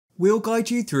We'll guide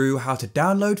you through how to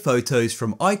download photos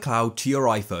from iCloud to your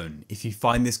iPhone. If you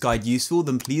find this guide useful,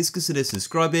 then please consider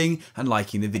subscribing and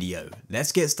liking the video.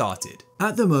 Let's get started.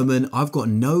 At the moment, I've got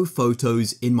no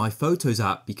photos in my Photos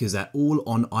app because they're all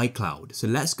on iCloud. So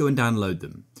let's go and download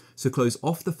them. So close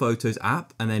off the Photos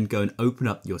app and then go and open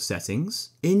up your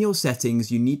settings. In your settings,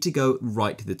 you need to go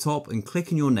right to the top and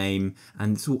click on your name,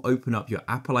 and this will open up your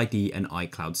Apple ID and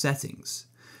iCloud settings.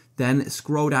 Then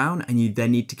scroll down and you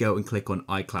then need to go and click on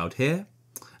iCloud here,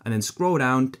 and then scroll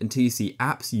down until you see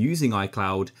apps using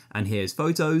iCloud, and here's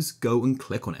photos, go and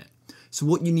click on it. So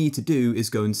what you need to do is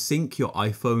go and sync your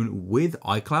iPhone with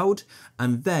iCloud,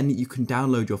 and then you can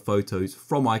download your photos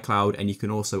from iCloud, and you can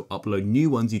also upload new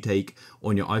ones you take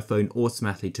on your iPhone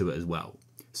automatically to it as well.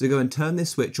 So go and turn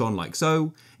this switch on like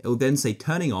so. It will then say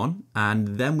turning on,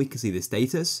 and then we can see the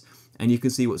status. And you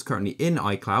can see what's currently in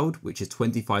iCloud, which is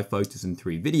 25 photos and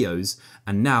 3 videos,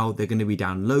 and now they're going to be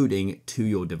downloading to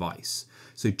your device.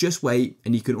 So just wait,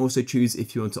 and you can also choose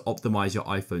if you want to optimize your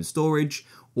iPhone storage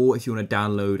or if you want to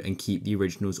download and keep the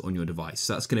originals on your device.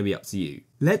 So that's going to be up to you.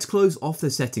 Let's close off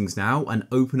the settings now and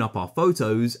open up our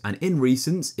photos, and in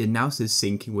recents it now says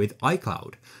syncing with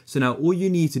iCloud. So now all you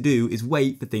need to do is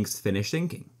wait for things to finish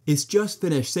syncing. It's just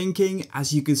finished syncing.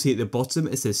 As you can see at the bottom,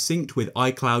 it says synced with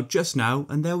iCloud just now,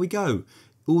 and there we go.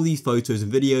 All these photos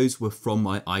and videos were from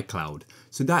my iCloud.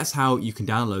 So that's how you can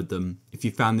download them. If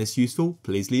you found this useful,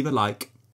 please leave a like.